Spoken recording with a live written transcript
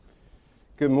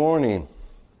Good morning.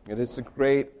 It is a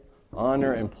great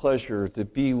honor and pleasure to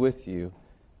be with you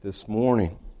this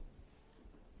morning.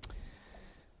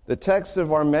 The text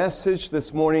of our message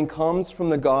this morning comes from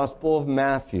the Gospel of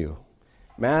Matthew.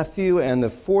 Matthew and the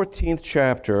 14th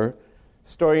chapter,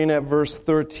 starting at verse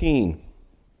 13.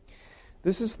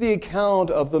 This is the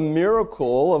account of the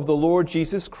miracle of the Lord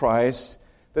Jesus Christ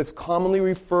that's commonly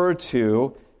referred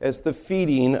to as the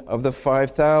feeding of the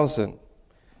 5,000.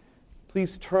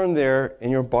 Please turn there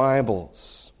in your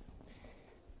Bibles.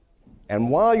 And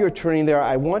while you're turning there,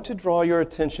 I want to draw your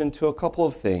attention to a couple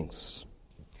of things.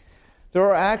 There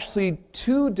are actually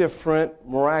two different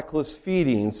miraculous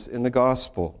feedings in the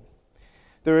gospel.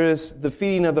 There is the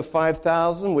feeding of the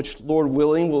 5,000, which, Lord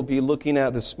willing, we'll be looking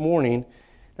at this morning.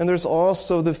 And there's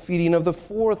also the feeding of the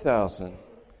 4,000.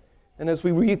 And as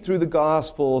we read through the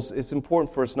Gospels, it's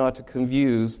important for us not to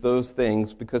confuse those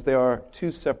things because they are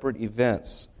two separate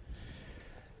events.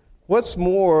 What's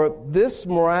more, this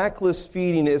miraculous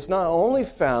feeding is not only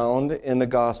found in the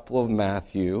Gospel of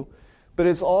Matthew, but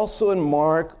it's also in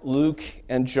Mark, Luke,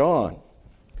 and John.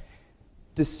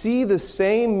 To see the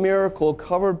same miracle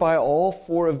covered by all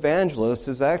four evangelists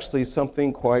is actually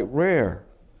something quite rare.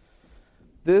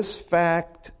 This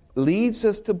fact leads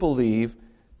us to believe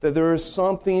that there is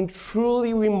something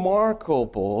truly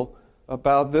remarkable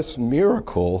about this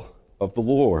miracle of the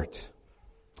Lord.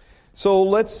 So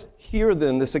let's hear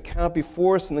then this account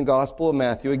before us in the Gospel of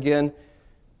Matthew. Again,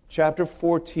 chapter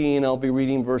 14, I'll be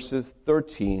reading verses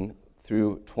 13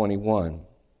 through 21.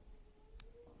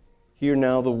 Hear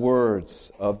now the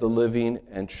words of the living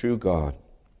and true God.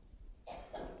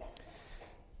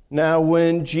 Now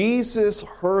when Jesus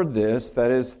heard this, that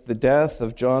is, the death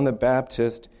of John the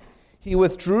Baptist, he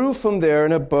withdrew from there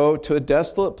in a boat to a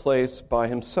desolate place by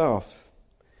himself.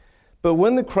 But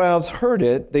when the crowds heard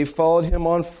it, they followed him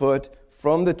on foot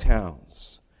from the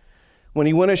towns. When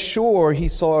he went ashore, he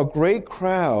saw a great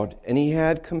crowd, and he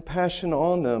had compassion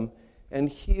on them and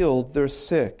healed their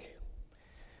sick.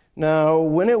 Now,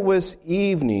 when it was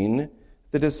evening,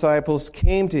 the disciples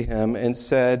came to him and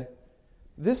said,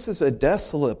 "This is a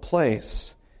desolate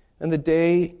place, and the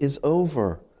day is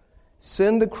over.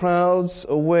 Send the crowds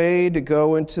away to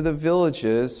go into the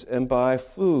villages and buy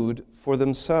food for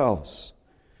themselves."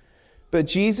 But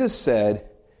Jesus said,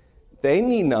 "They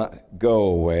need not go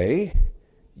away.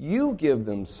 You give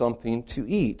them something to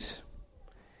eat."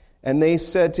 And they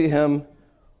said to him,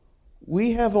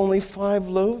 "We have only 5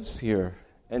 loaves here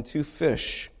and 2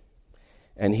 fish."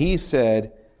 And he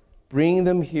said, "Bring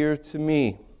them here to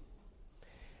me."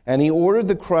 And he ordered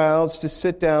the crowds to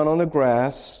sit down on the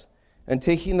grass, and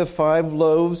taking the 5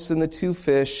 loaves and the 2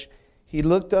 fish, he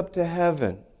looked up to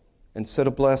heaven and said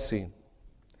a blessing.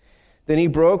 Then he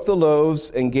broke the loaves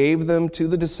and gave them to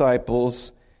the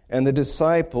disciples, and the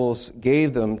disciples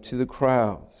gave them to the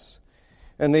crowds.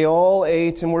 And they all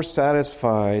ate and were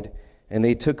satisfied, and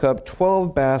they took up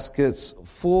 12 baskets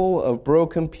full of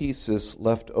broken pieces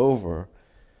left over.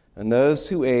 And those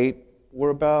who ate were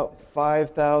about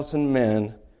 5,000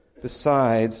 men,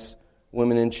 besides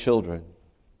women and children.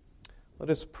 Let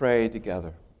us pray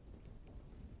together.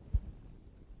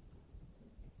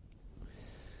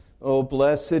 O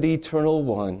blessed eternal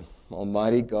one,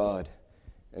 Almighty God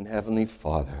and Heavenly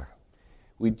Father,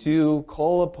 we do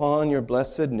call upon your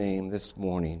blessed name this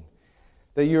morning,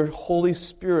 that your Holy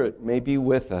Spirit may be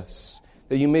with us,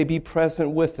 that you may be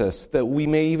present with us, that we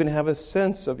may even have a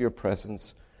sense of your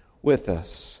presence with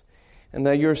us, and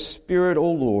that your Spirit,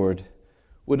 O Lord,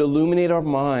 would illuminate our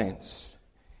minds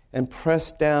and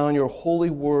press down your holy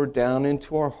word down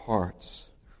into our hearts.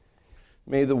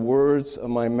 May the words of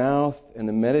my mouth and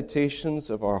the meditations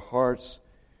of our hearts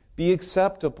be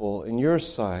acceptable in your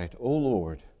sight, O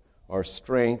Lord, our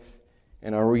strength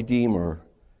and our Redeemer.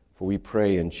 For we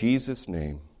pray in Jesus'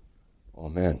 name.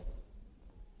 Amen.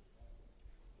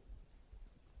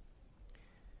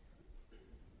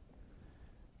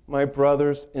 My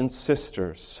brothers and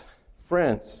sisters,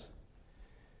 friends,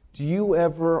 do you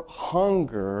ever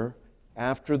hunger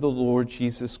after the Lord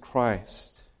Jesus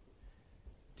Christ?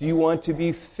 Do you want to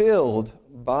be filled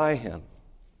by him?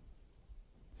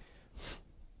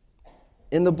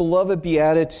 In the beloved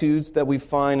Beatitudes that we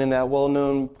find in that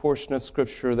well-known portion of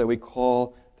Scripture that we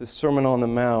call the Sermon on the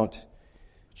Mount,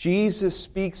 Jesus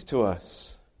speaks to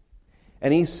us,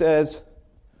 and he says,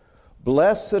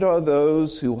 "Blessed are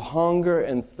those who hunger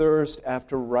and thirst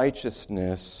after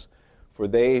righteousness, for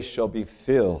they shall be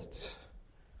filled."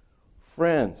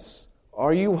 Friends,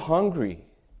 are you hungry?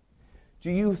 Do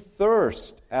you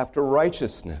thirst after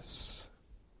righteousness?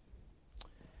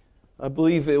 I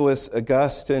believe it was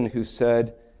Augustine who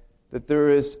said that there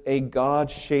is a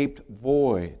God-shaped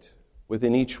void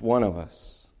within each one of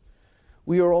us.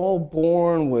 We are all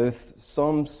born with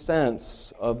some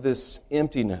sense of this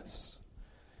emptiness.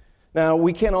 Now,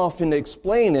 we can't often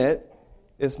explain it.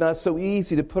 It's not so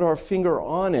easy to put our finger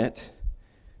on it,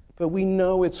 but we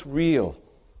know it's real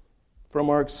from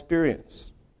our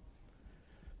experience.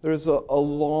 There's a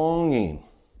longing,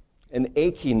 an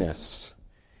achiness.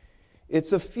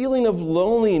 It's a feeling of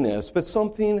loneliness, but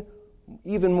something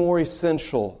even more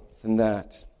essential than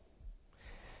that.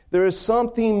 There is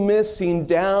something missing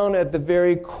down at the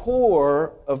very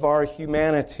core of our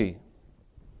humanity.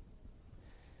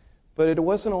 But it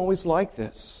wasn't always like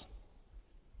this.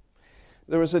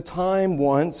 There was a time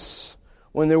once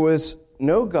when there was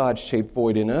no God-shaped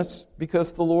void in us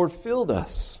because the Lord filled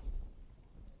us.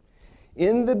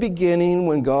 In the beginning,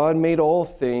 when God made all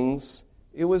things,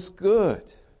 it was good.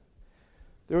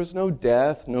 There was no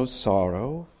death, no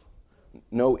sorrow,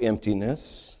 no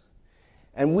emptiness.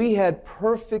 And we had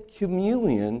perfect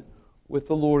communion with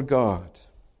the Lord God.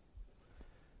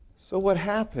 So what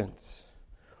happened?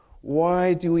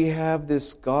 Why do we have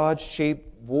this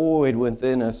God-shaped void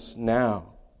within us now?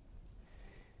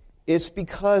 It's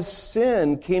because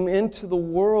sin came into the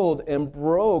world and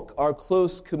broke our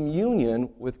close communion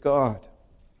with God.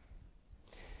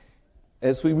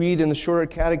 As we read in the Shorter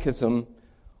Catechism,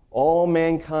 all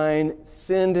mankind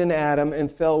sinned in Adam and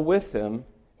fell with him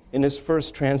in his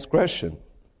first transgression.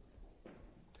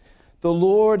 The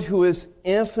Lord, who is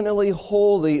infinitely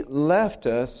holy, left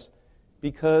us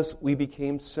because we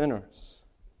became sinners.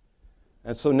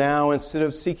 And so now, instead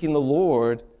of seeking the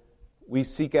Lord, we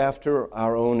seek after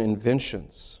our own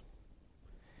inventions.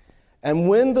 And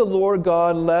when the Lord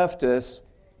God left us,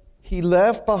 He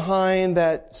left behind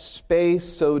that space,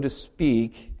 so to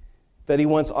speak, that He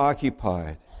once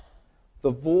occupied,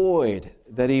 the void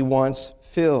that He once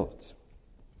filled.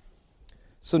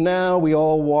 So now we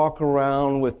all walk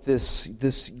around with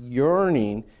this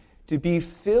yearning to be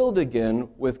filled again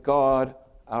with God,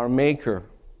 our Maker.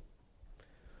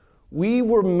 We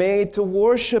were made to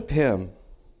worship Him.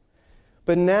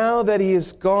 But now that He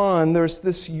is gone, there's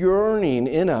this yearning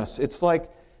in us. It's like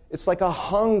a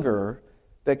hunger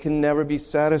that can never be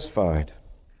satisfied.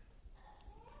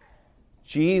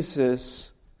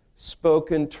 Jesus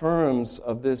spoke in terms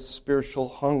of this spiritual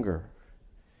hunger.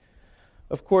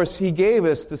 Of course, He gave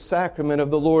us the sacrament of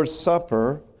the Lord's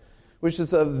Supper, which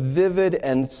is a vivid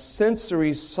and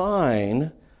sensory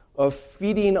sign of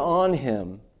feeding on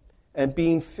Him and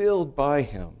being filled by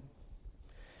Him.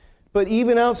 But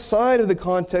even outside of the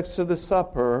context of the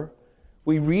supper,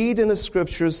 we read in the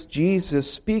Scriptures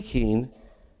Jesus speaking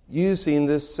using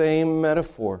this same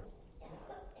metaphor.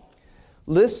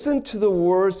 Listen to the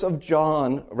words of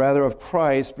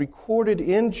Christ, recorded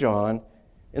in John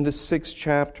in the 6th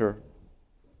chapter.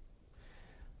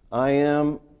 I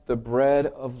am the bread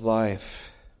of life.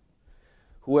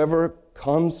 Whoever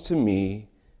comes to me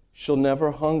shall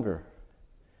never hunger,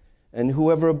 and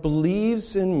whoever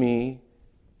believes in me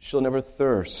shall never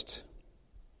thirst.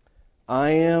 I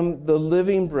am the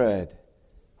living bread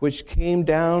which came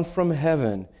down from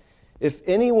heaven. If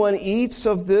anyone eats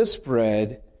of this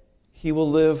bread, he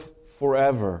will live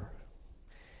forever.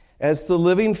 As the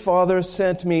living Father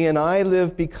sent me, and I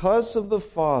live because of the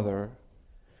Father,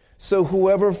 so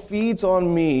whoever feeds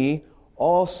on me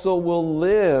also will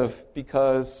live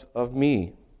because of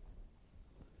me.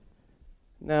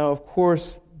 Now, of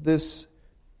course, this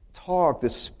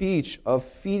speech of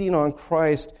feeding on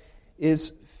Christ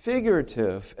is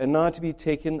figurative and not to be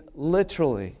taken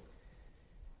literally.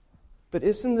 But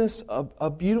isn't this a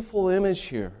beautiful image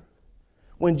here?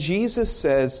 When Jesus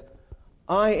says,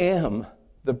 I am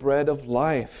the bread of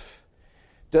life,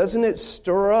 doesn't it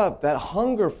stir up that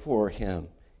hunger for Him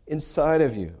inside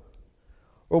of you?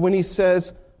 Or when He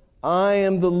says, I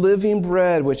am the living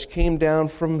bread which came down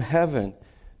from heaven,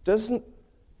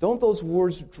 don't those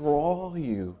words draw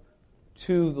you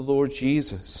to the Lord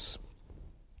Jesus?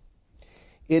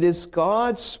 It is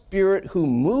God's Spirit who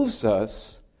moves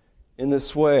us in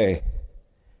this way.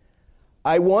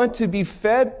 I want to be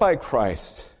fed by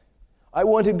Christ. I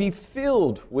want to be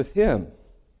filled with Him.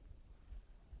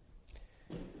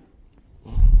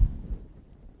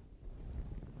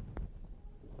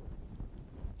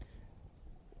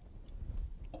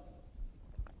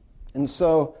 And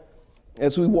so,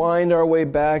 as we wind our way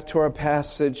back to our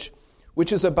passage,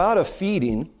 which is about a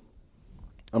feeding,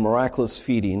 a miraculous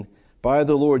feeding by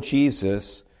the Lord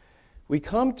Jesus, we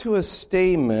come to a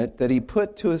statement that He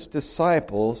put to His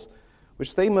disciples,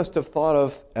 which they must have thought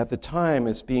of at the time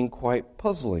as being quite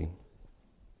puzzling.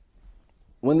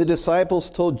 When the disciples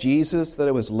told Jesus that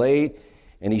it was late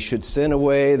and he should send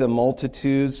away the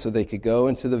multitudes so they could go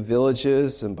into the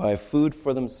villages and buy food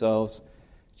for themselves,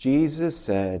 Jesus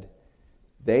said,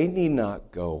 they need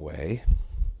not go away.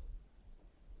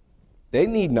 They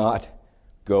need not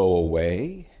go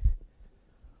away.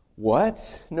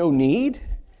 What? No need?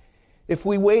 If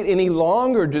we wait any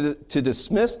longer to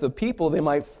dismiss the people, they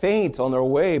might faint on their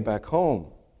way back home.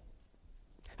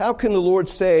 How can the Lord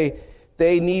say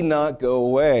they need not go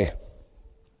away?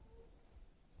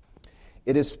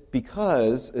 It is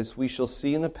because, as we shall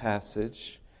see in the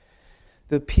passage,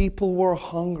 the people were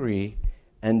hungry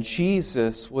and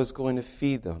Jesus was going to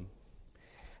feed them.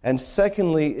 And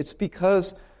secondly, it's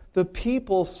because the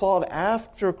people sought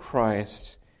after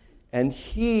Christ and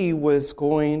he was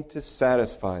going to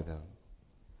satisfy them.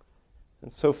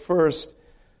 And so first,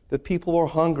 the people were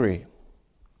hungry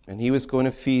and he was going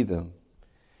to feed them.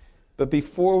 But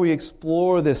before we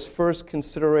explore this first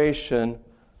consideration,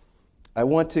 I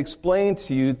want to explain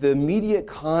to you the immediate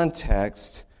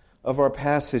context of our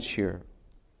passage here.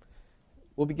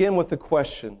 We'll begin with the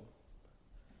question: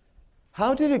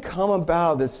 how did it come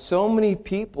about that so many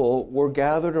people were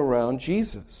gathered around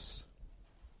Jesus?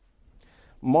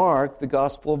 Mark, the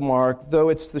Gospel of Mark, though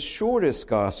it's the shortest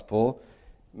gospel,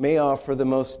 may offer the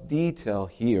most detail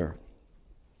here.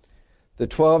 The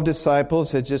 12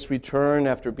 disciples had just returned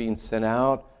after being sent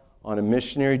out on a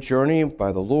missionary journey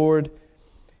by the Lord,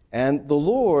 and the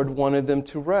Lord wanted them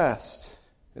to rest.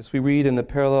 As we read in the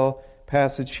parallel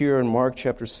passage here in Mark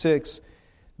chapter 6,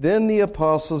 then the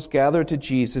apostles gathered to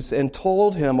Jesus and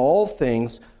told him all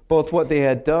things, both what they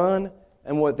had done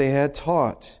and what they had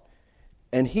taught.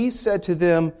 And he said to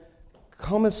them,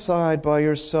 "Come aside by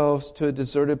yourselves to a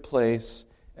deserted place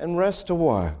and rest a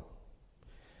while."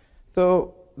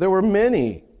 Though there were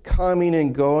many coming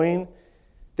and going,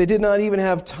 they did not even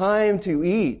have time to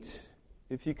eat,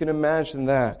 if you can imagine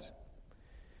that.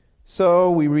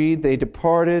 So we read they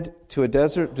departed to a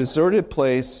deserted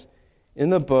place in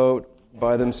the boat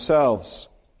by themselves.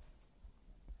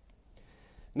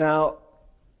 Now,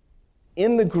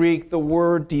 in the Greek, the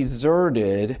word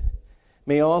deserted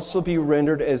may also be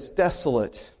rendered as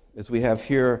desolate, as we have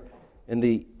here in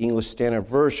the English Standard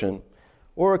Version,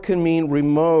 or it can mean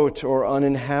remote or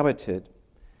uninhabited.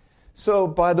 So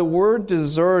by the word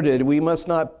deserted, we must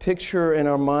not picture in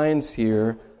our minds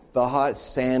here the hot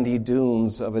sandy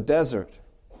dunes of a desert.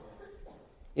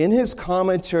 In his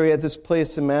commentary at this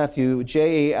place in Matthew,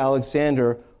 J.A.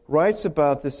 Alexander writes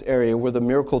about this area where the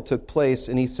miracle took place,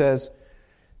 and he says,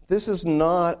 "This is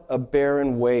not a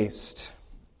barren waste.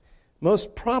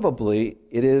 Most probably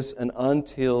it is an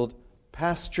untilled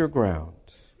pasture ground."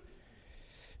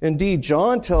 Indeed,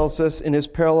 John tells us in his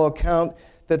parallel account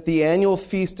that the annual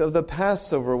feast of the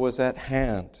Passover was at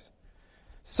hand.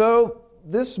 So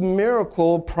this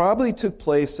miracle probably took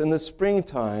place in the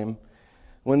springtime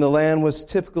when the land was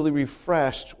typically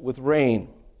refreshed with rain.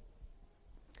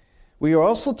 We are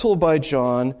also told by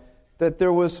John that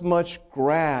there was much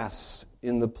grass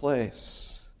in the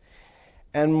place.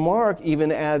 And Mark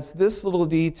even adds this little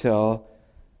detail,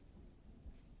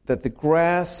 that the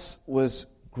grass was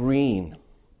green.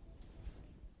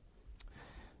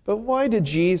 But why did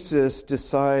Jesus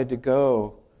decide to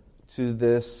go to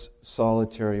this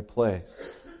solitary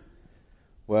place?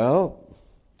 Well,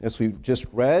 as we just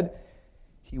read,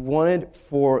 he wanted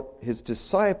for his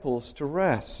disciples to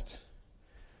rest.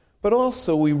 But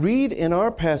also, we read in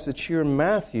our passage here in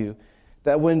Matthew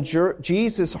that when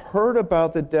Jesus heard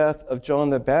about the death of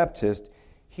John the Baptist,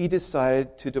 he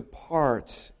decided to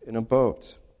depart in a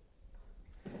boat.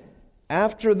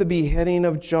 After the beheading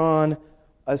of John,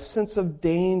 a sense of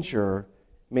danger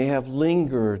may have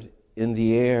lingered in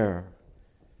the air.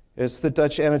 As the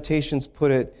Dutch annotations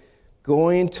put it,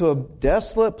 going to a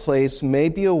desolate place may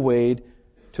be a way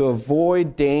to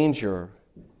avoid danger,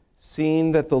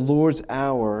 seeing that the Lord's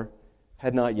hour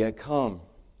had not yet come.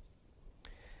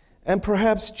 And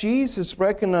perhaps Jesus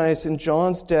recognized in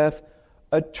John's death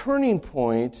a turning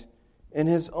point in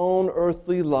his own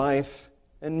earthly life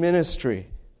and ministry.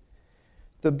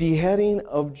 The beheading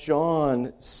of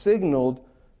John signaled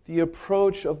the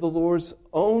approach of the Lord's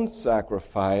own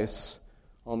sacrifice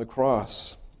on the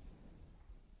cross.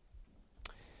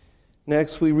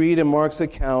 Next, we read in Mark's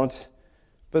account,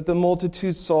 "But the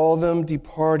multitude saw them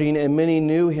departing, and many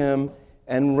knew him,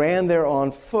 and ran there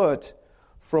on foot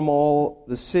from all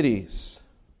the cities."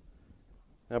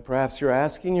 Now, perhaps you're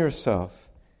asking yourself,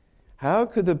 how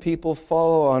could the people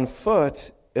follow on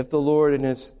foot if the Lord and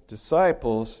his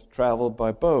disciples traveled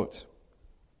by boat?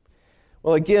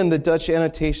 Well, again, the Dutch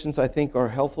annotations, I think, are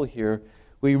helpful here.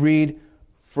 We read,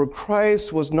 "For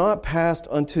Christ was not passed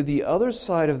unto the other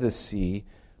side of the sea,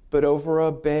 but over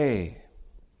a bay."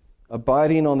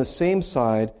 abiding on the same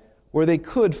side where they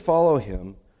could follow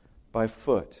him by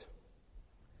foot.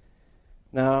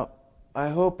 Now, I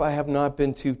hope I have not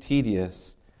been too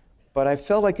tedious, but I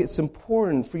felt like it's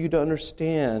important for you to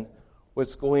understand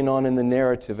what's going on in the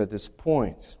narrative at this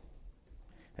point.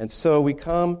 And so we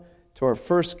come to our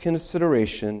first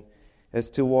consideration as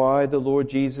to why the Lord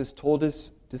Jesus told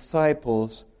his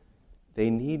disciples they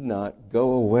need not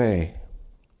go away.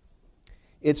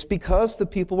 It's because the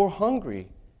people were hungry,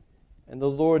 and the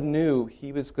Lord knew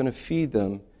he was going to feed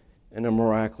them in a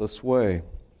miraculous way.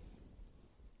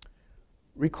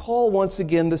 Recall once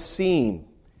again the scene.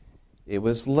 It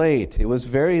was late. It was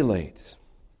very late.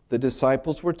 The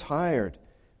disciples were tired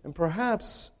and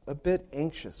perhaps a bit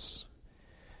anxious.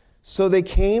 So they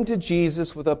came to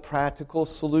Jesus with a practical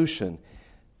solution.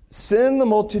 Send the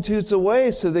multitudes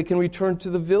away so they can return to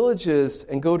the villages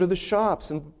and go to the shops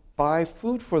and buy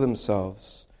food for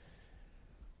themselves.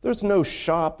 There's no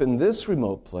shop in this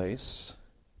remote place.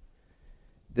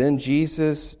 Then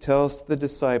Jesus tells the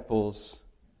disciples,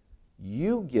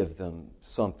 you give them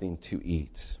something to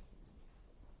eat.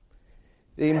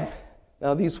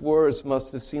 Now these words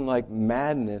must have seemed like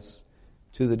madness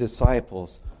to the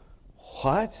disciples.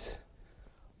 What?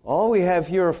 All we have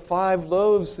here are 5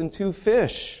 loaves and 2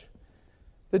 fish.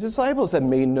 The disciples had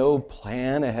made no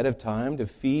plan ahead of time to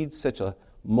feed such a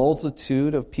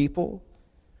multitude of people.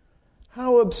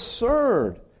 How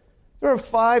absurd! There are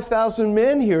 5,000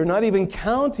 men here, not even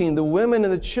counting the women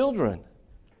and the children.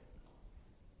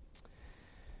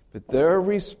 But their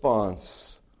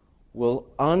response will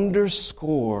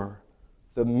underscore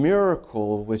the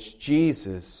miracle which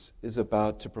Jesus is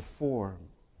about to perform.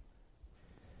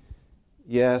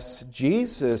 Yes,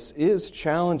 Jesus is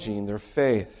challenging their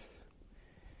faith.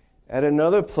 At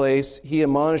another place, he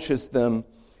admonishes them,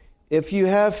 if you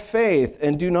have faith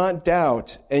and do not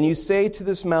doubt, and you say to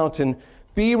this mountain,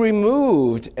 be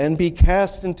removed and be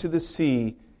cast into the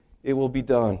sea, it will be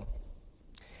done.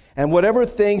 And whatever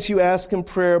things you ask in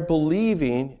prayer,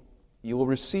 believing, you will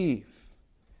receive.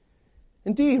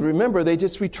 Indeed, remember, they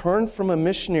just returned from a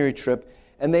missionary trip,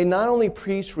 and they not only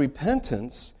preached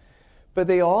repentance, but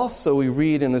they also, we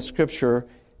read in the scripture,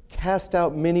 cast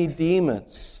out many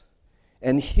demons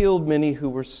and healed many who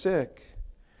were sick.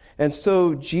 And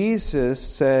so Jesus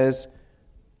says,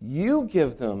 you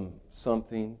give them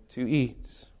something to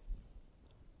eat.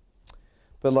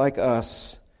 But like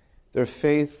us, their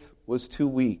faith was too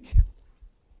weak.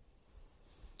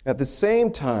 At the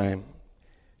same time,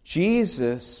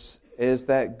 Jesus, as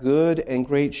that good and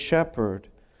great shepherd,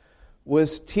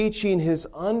 was teaching his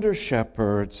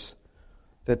under-shepherds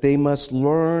that they must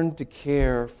learn to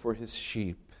care for his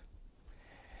sheep.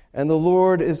 And the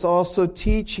Lord is also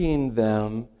teaching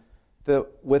them that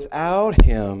without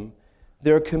him,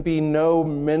 there can be no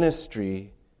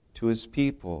ministry to his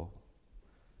people.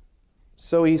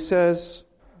 So he says,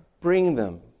 bring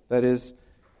them, that is,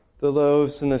 the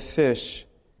loaves and the fish,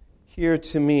 here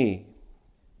to me.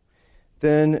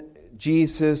 Then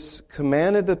Jesus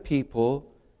commanded the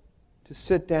people to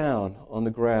sit down on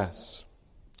the grass.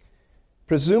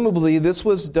 Presumably, this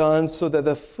was done so that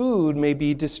the food may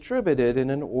be distributed in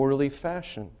an orderly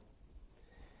fashion.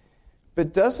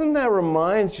 But doesn't that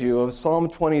remind you of Psalm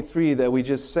 23 that we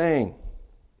just sang?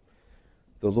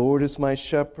 The Lord is my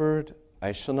shepherd,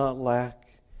 I shall not lack.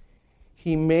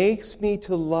 He makes me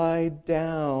to lie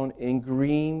down in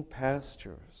green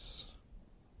pastures.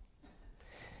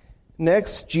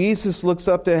 Next, Jesus looks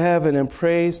up to heaven and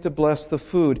prays to bless the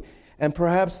food. And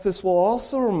perhaps this will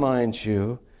also remind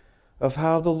you of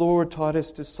how the Lord taught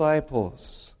his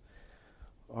disciples,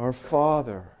 our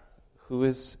Father who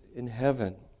is in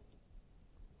heaven.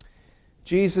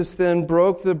 Jesus then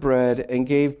broke the bread and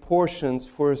gave portions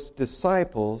for his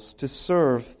disciples to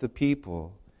serve the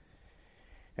people.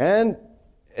 And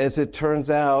as it turns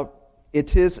out,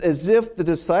 it is as if the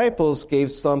disciples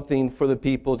gave something for the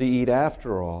people to eat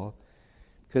after all,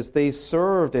 because they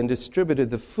served and distributed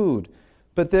the food.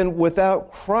 But then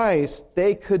without Christ,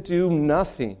 they could do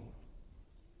nothing.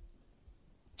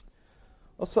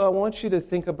 Also, I want you to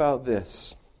think about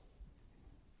this.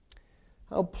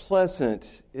 How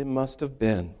pleasant it must have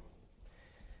been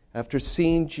after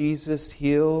seeing Jesus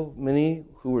heal many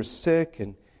who were sick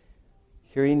and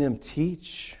hearing him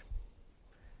teach,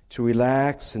 to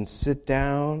relax and sit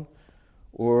down,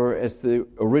 or as the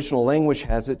original language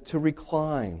has it, to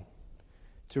recline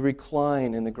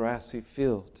in the grassy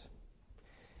field.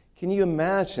 Can you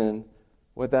imagine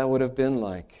what that would have been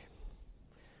like?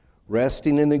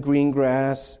 Resting in the green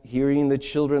grass, hearing the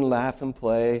children laugh and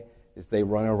play as they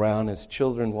run around, as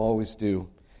children will always do,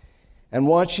 and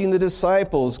watching the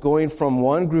disciples going from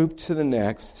one group to the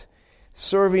next,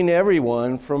 serving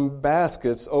everyone from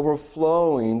baskets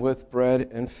overflowing with bread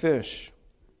and fish.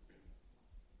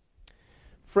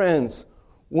 Friends,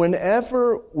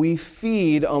 whenever we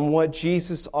feed on what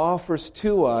Jesus offers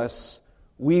to us,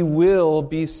 we will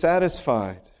be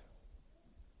satisfied.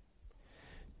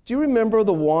 Do you remember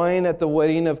the wine at the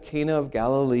wedding of Cana of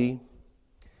Galilee?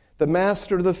 The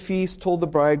master of the feast told the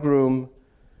bridegroom,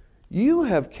 "You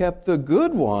have kept the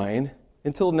good wine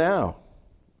until now."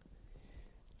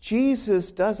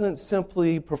 Jesus doesn't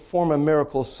simply perform a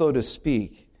miracle, so to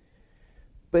speak,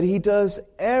 but he does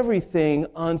everything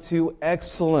unto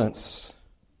excellence.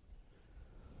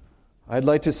 I'd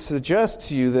like to suggest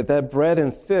to you that bread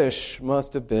and fish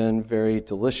must have been very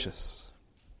delicious.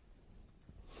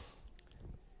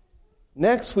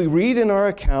 Next, we read in our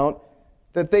account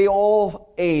that they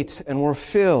all ate and were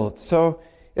filled. So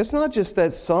it's not just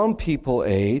that some people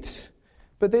ate,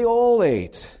 but they all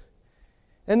ate.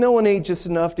 And no one ate just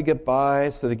enough to get by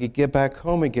so they could get back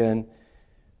home again.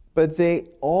 But they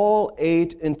all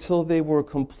ate until they were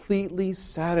completely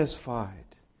satisfied.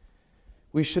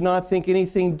 We should not think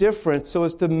anything different so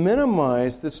as to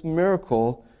minimize this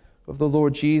miracle of the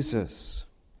Lord Jesus.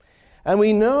 And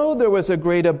we know there was a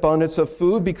great abundance of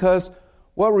food because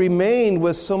what remained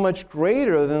was so much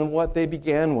greater than what they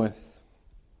began with.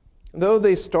 Though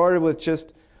they started with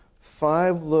just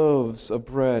 5 loaves of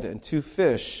bread and 2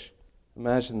 fish,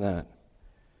 imagine that.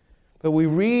 But we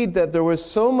read that there was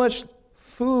so much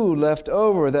food left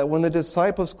over that when the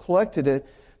disciples collected it,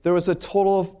 there was a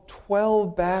total of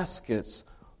 12 baskets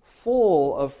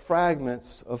full of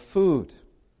fragments of food.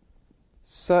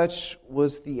 Such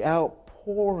was the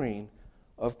outpouring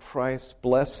of Christ's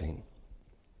blessing.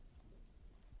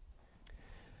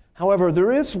 However,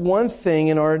 there is one thing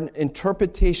in our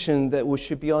interpretation that we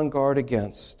should be on guard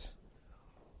against.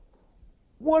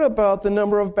 What about the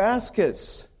number of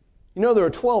baskets? You know, there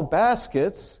are 12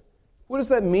 baskets. What does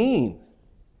that mean?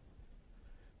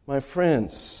 My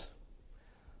friends,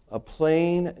 a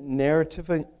plain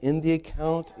narrative in the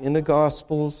account in the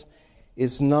Gospels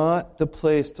is not the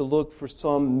place to look for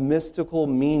some mystical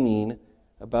meaning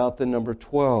about the number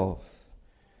 12.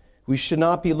 We should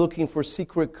not be looking for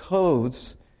secret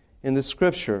codes in the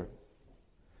Scripture.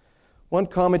 One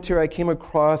commentary I came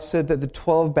across said that the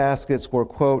 12 baskets were,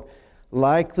 quote,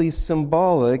 likely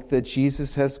symbolic that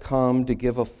Jesus has come to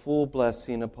give a full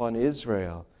blessing upon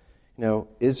Israel. You know,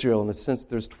 Israel in the sense that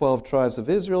there's 12 tribes of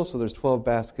Israel, so there's 12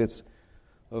 baskets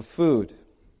of food.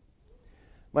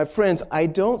 My friends, I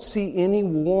don't see any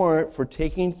warrant for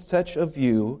taking such a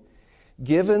view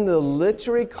given the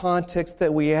literary context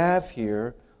that we have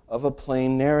here of a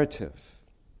plain narrative.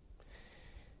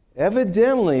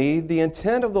 Evidently, the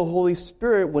intent of the Holy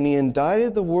Spirit when he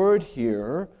indited the word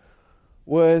here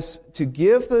was to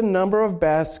give the number of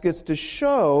baskets to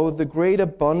show the great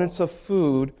abundance of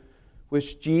food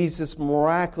which Jesus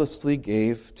miraculously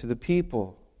gave to the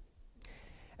people.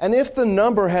 And if the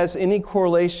number has any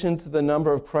correlation to the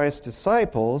number of Christ's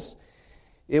disciples,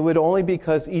 it would only be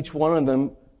because each one of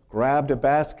them grabbed a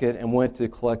basket and went to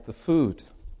collect the food.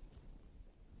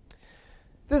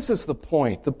 This is the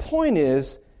point. The point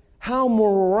is how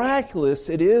miraculous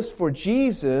it is for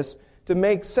Jesus to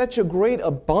make such a great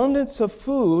abundance of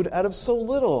food out of so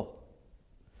little.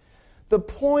 The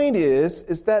point is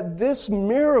that this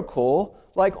miracle,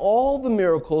 like all the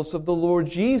miracles of the Lord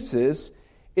Jesus,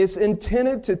 is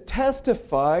intended to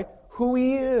testify who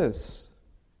he is.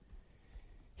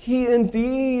 He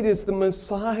indeed is the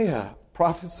Messiah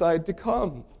prophesied to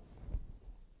come.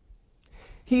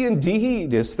 He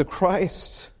indeed is the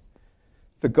Christ.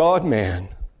 The God-man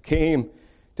came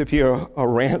to be a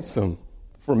ransom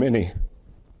for many.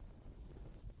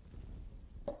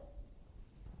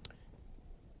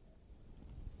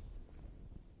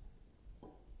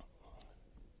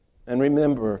 And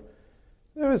remember,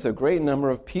 there is a great number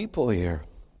of people here.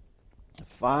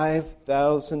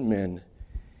 5,000 men.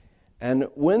 And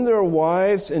when their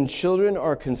wives and children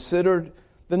are considered,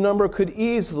 the number could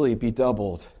easily be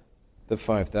doubled the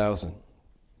 5,000.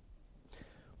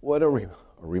 What a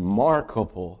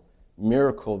remarkable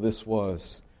miracle this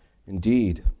was,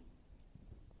 indeed.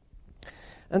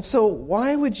 And so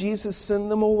why would Jesus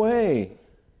send them away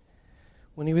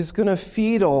when he was going to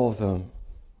feed all of them?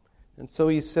 And so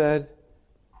he said,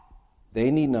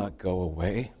 they need not go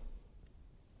away.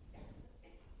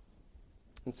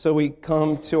 And so we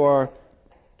come to our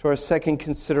second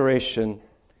consideration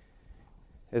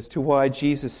as to why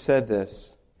Jesus said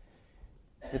this.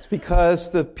 It's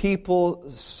because the people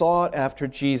sought after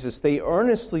Jesus. They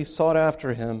earnestly sought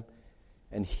after him,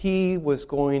 and he was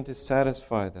going to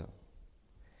satisfy them.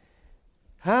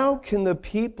 How can the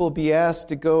people be asked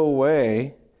to go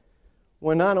away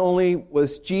when not only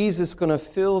was Jesus going to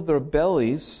fill their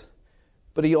bellies,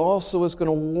 but he also was going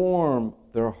to warm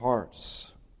their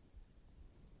hearts.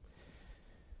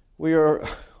 We are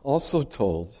also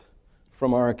told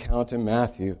from our account in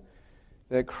Matthew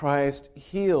that Christ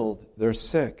healed their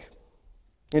sick.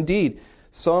 Indeed,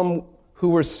 some who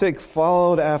were sick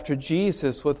followed after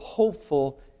Jesus with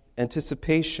hopeful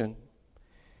anticipation.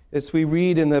 As we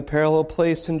read in the parallel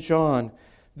place in John,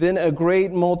 then a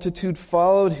great multitude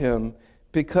followed him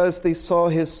because they saw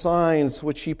his signs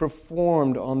which he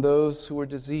performed on those who were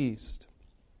diseased.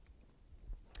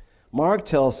 Mark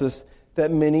tells us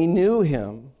that many knew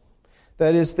him.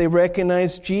 That is, they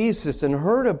recognized Jesus and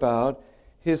heard about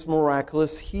his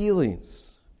miraculous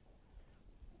healings.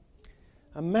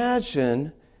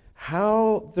 Imagine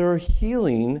how their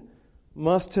healing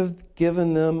must have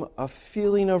given them a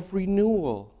feeling of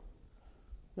renewal.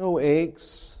 No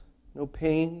aches, no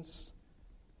pains,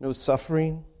 no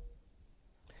suffering.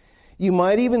 You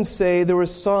might even say there were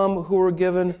some who were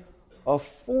given a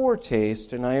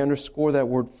foretaste, and I underscore that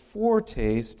word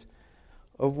foretaste,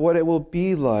 of what it will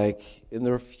be like in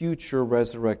their future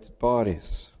resurrected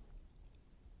bodies.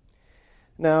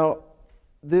 Now,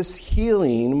 this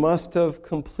healing must have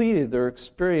completed their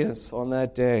experience on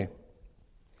that day.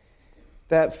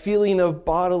 That feeling of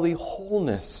bodily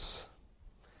wholeness,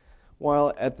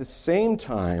 while at the same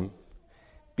time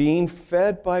being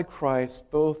fed by Christ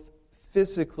both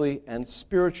physically and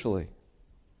spiritually.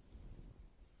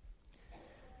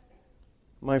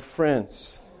 My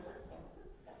friends,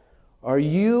 are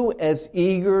you as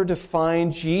eager to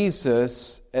find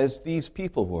Jesus as these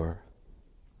people were?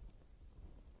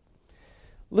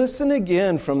 Listen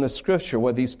again from the Scripture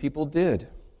what these people did.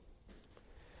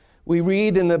 We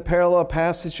read in the parallel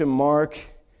passage in Mark,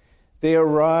 they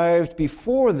arrived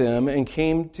before them and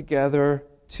came together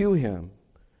to him.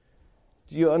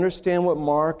 Do you understand what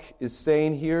Mark is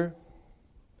saying here?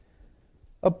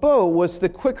 A boat was the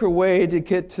quicker way to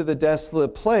get to the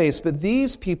desolate place, but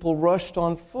these people rushed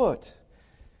on foot,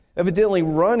 evidently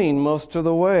running most of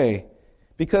the way,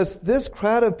 because this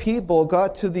crowd of people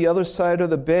got to the other side of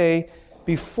the bay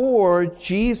before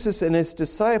Jesus and his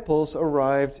disciples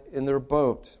arrived in their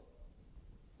boat.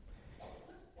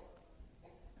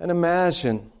 And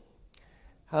imagine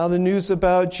how the news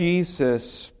about Jesus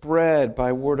spread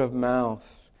by word of mouth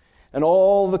and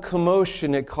all the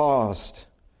commotion it caused.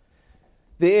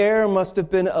 The air must have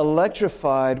been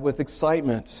electrified with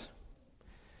excitement.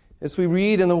 As we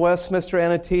read in the Westminster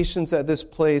annotations at this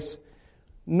place,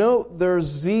 note their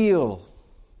zeal.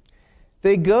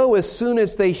 They go as soon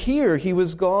as they hear he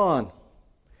was gone.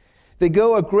 They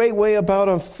go a great way about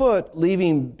on foot,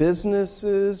 leaving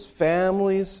businesses,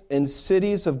 families, and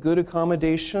cities of good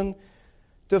accommodation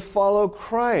to follow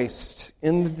Christ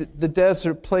in the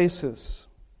desert places.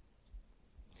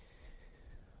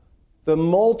 The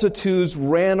multitudes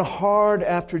ran hard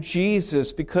after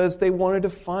Jesus because they wanted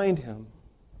to find him.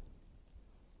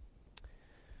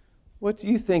 What do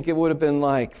you think it would have been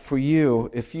like for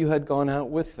you if you had gone out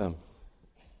with them?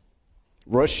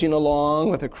 Rushing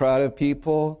along with a crowd of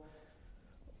people,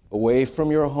 away from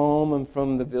your home and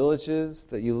from the villages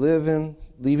that you live in,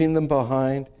 leaving them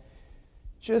behind,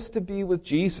 just to be with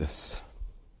Jesus.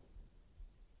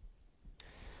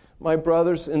 My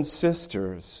brothers and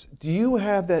sisters, do you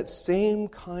have that same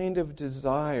kind of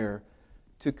desire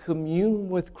to commune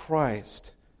with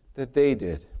Christ that they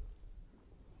did?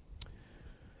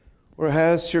 Or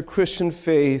has your Christian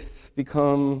faith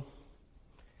become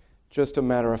just a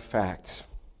matter of fact,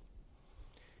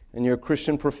 and your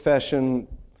Christian profession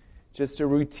just a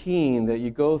routine that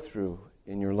you go through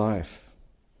in your life?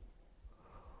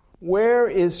 Where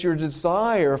is your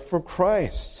desire for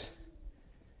Christ?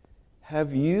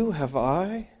 Have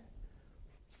I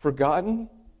forgotten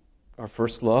our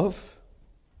first love?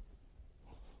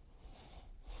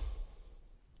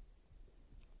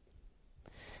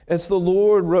 As the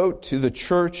Lord wrote to the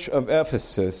church of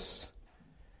Ephesus,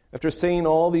 after saying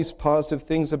all these positive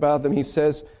things about them, he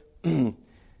says,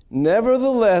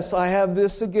 "Nevertheless, I have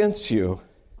this against you,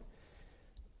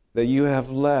 that you have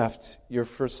left your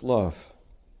first love."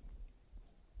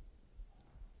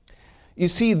 You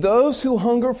see, those who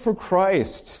hunger for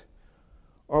Christ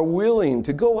are willing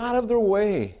to go out of their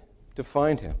way to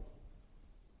find him.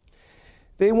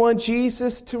 They want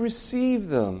Jesus to receive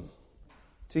them,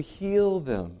 to heal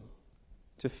them,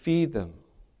 to feed them.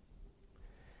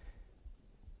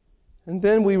 And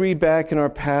then we read back in our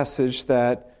passage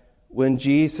that when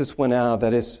Jesus went out,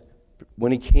 that is,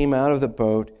 when he came out of the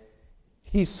boat,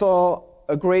 he saw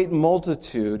a great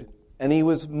multitude and he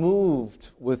was moved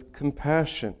with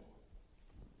compassion.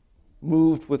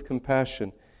 Moved with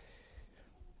compassion.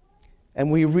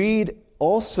 And we read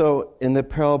also in the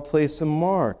parallel place in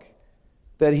Mark,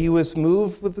 that he was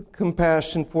moved with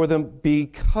compassion for them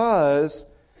because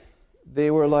they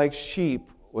were like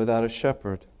sheep without a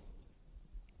shepherd.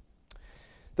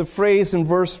 The phrase in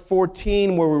verse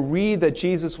 14 where we read that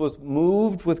Jesus was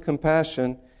moved with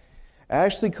compassion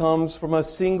actually comes from a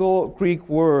single Greek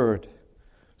word,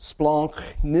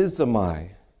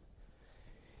 splanchnizomai.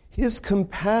 His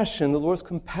compassion, the Lord's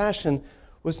compassion,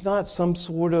 was not some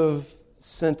sort of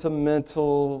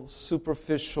sentimental,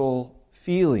 superficial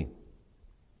feeling.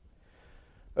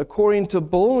 According to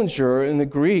Bullinger in the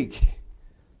Greek,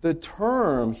 the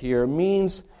term here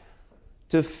means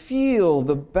to feel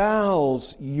the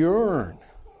bowels yearn.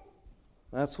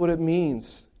 That's what it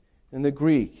means in the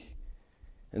Greek.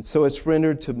 And so it's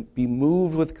rendered to be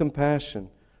moved with compassion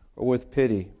or with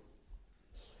pity.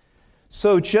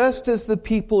 So just as the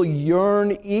people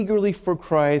yearn eagerly for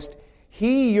Christ,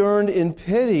 he yearned in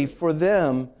pity for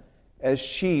them as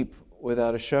sheep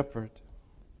without a shepherd.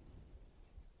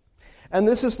 And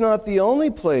this is not the only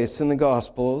place in the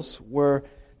Gospels where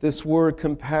this word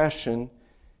compassion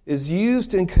is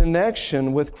used in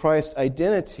connection with Christ's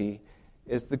identity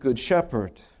as the Good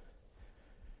Shepherd.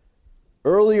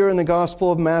 Earlier in the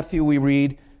Gospel of Matthew we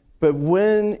read, "But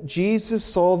when Jesus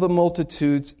saw the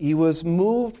multitudes, he was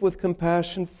moved with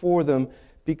compassion for them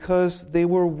because they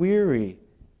were weary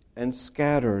and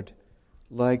scattered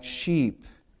like sheep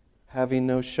having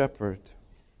no shepherd."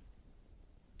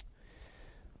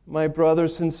 My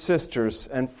brothers and sisters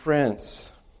and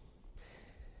friends,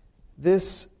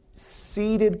 this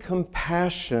seated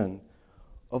compassion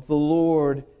of the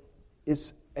Lord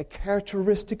is a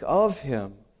characteristic of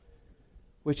him,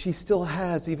 which he still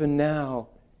has even now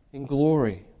in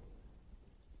glory.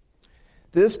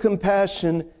 This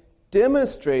compassion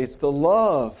demonstrates the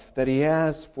love that he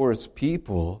has for his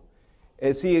people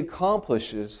as he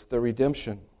accomplishes the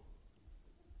redemption.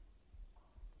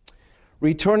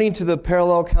 Returning to the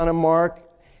parallel account of Mark,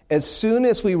 as soon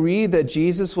as we read that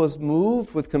Jesus was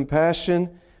moved with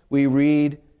compassion, we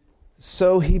read,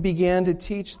 "So he began to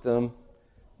teach them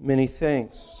many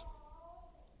things."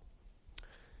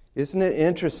 Isn't it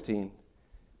interesting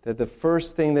that the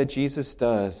first thing that Jesus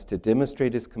does to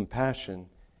demonstrate his compassion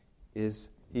is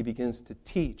he begins to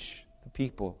teach the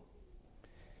people?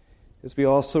 As we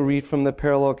also read from the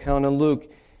parallel account in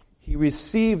Luke, he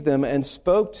received them and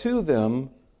spoke to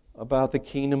them about the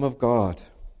kingdom of God.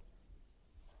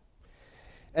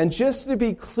 And just to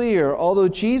be clear, although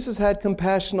Jesus had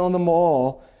compassion on them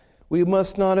all, we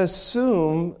must not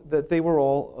assume that they were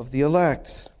all of the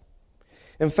elect.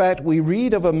 In fact, we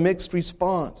read of a mixed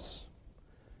response.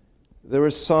 There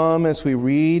were some, as we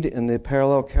read in the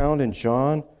parallel account in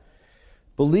John,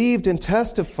 believed and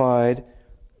testified,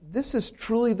 "This is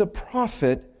truly the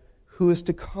prophet who is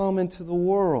to come into the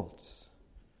world."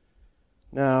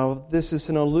 Now, this is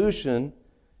an allusion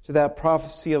to that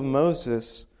prophecy of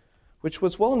Moses, which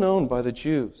was well known by the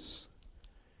Jews.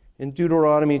 In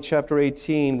Deuteronomy chapter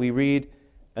 18, we read,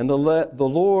 "And the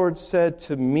Lord said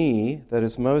to me," that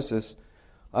is Moses,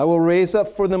 "I will raise up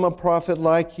for them a prophet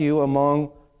like you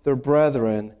among their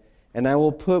brethren, and I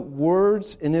will put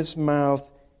words in his mouth,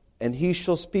 and he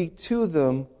shall speak to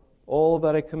them all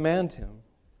that I command him."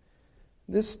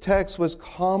 This text was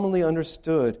commonly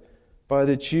understood by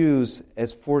the Jews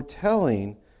as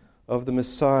foretelling of the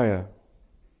Messiah.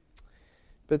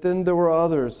 But then there were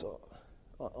others.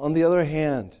 On the other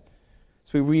hand,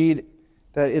 as we read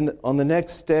that on the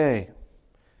next day,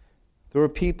 there were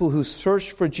people who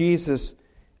searched for Jesus,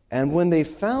 and when they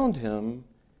found him,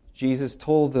 Jesus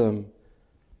told them,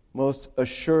 "Most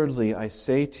assuredly I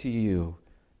say to you,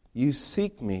 you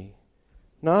seek me,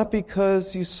 not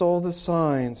because you saw the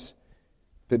signs,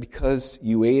 but because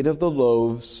you ate of the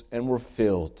loaves and were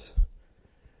filled.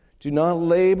 Do not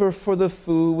labor for the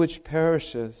food which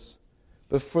perishes,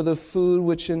 but for the food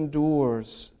which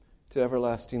endures to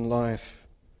everlasting life."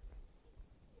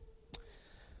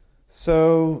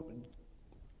 So,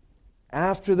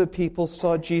 after the people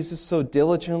saw Jesus so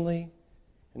diligently,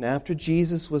 and after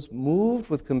Jesus was moved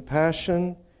with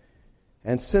compassion,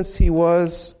 and since he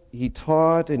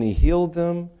taught and he healed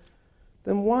them,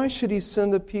 then why should he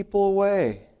send the people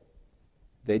away?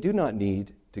 They do not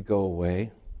need to go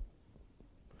away.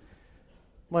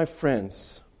 My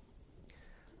friends,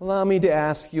 allow me to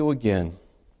ask you again,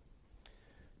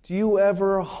 do you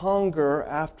ever hunger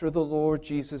after the Lord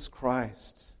Jesus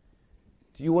Christ?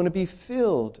 Do you want to be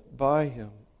filled by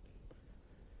him?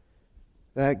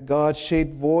 That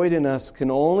God-shaped void in us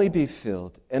can only be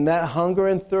filled, and that hunger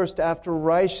and thirst after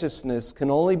righteousness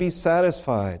can only be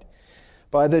satisfied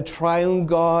by the triune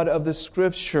God of the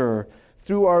Scripture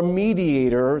through our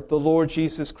mediator, the Lord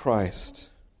Jesus Christ.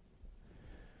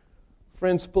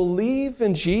 Friends, believe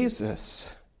in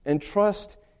Jesus and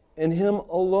trust in Him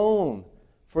alone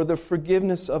for the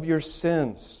forgiveness of your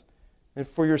sins and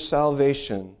for your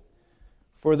salvation.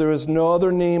 For there is no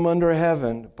other name under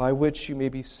heaven by which you may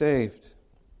be saved.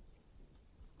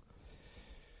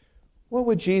 What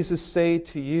would Jesus say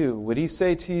to you? Would He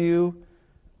say to you,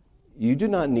 you do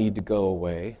not need to go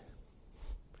away?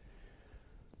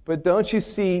 But don't you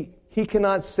see, He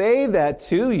cannot say that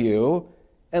to you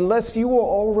unless you are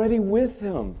already with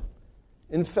Him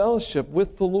in fellowship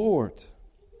with the Lord.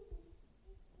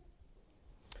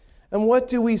 And what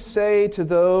do we say to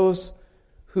those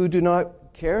who do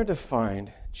not care to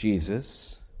find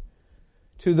Jesus?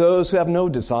 To those who have no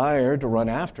desire to run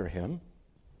after Him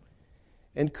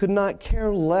and could not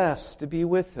care less to be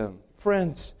with Him?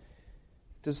 Friends,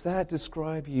 does that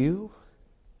describe you?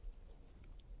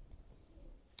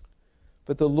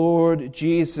 But the Lord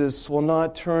Jesus will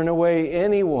not turn away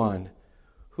anyone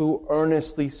who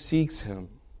earnestly seeks Him.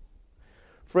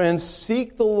 Friends,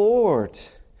 seek the Lord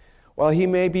while He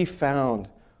may be found.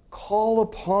 Call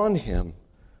upon Him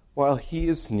while He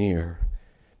is near.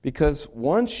 Because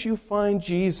once you find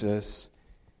Jesus,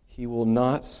 He will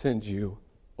not send you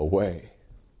away.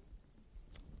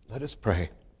 Let us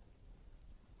pray.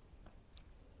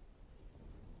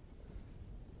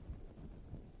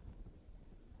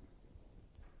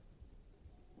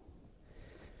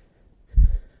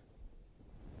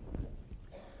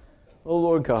 Oh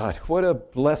Lord God, what a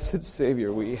blessed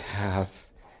Savior we have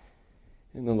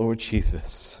in the Lord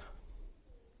Jesus.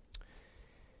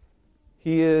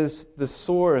 He is the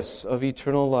source of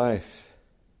eternal life.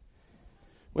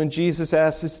 When Jesus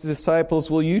asked His disciples,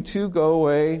 will you too go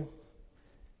away?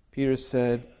 Peter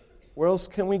said, where else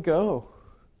can we go?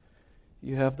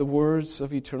 You have the words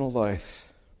of eternal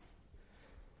life.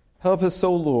 Help us,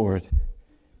 O Lord,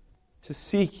 to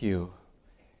seek You,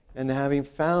 and having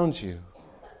found You,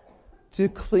 to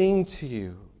cling to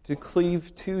You, to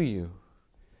cleave to You.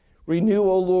 Renew,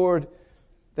 O Lord,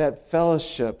 that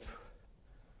fellowship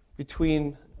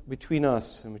between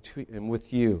us and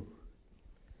with You.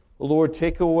 O Lord,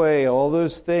 take away all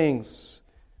those things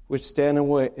which stand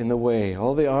in the way,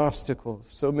 all the obstacles,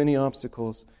 so many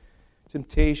obstacles,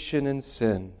 temptation and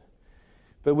sin.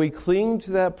 But we cling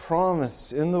to that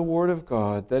promise in the Word of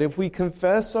God that if we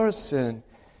confess our sin,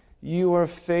 You are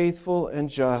faithful and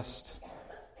just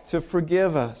to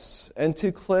forgive us and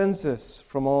to cleanse us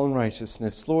from all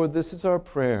unrighteousness. Lord, this is our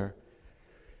prayer.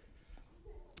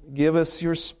 Give us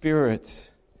Your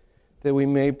Spirit that we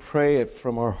may pray it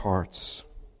from our hearts.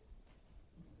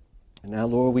 And now,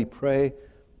 Lord, we pray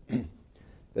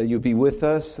that You be with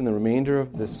us in the remainder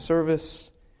of this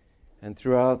service and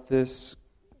throughout this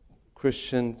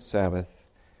Christian Sabbath.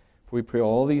 For we pray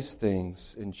all these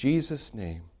things in Jesus'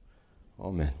 name.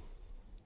 Amen.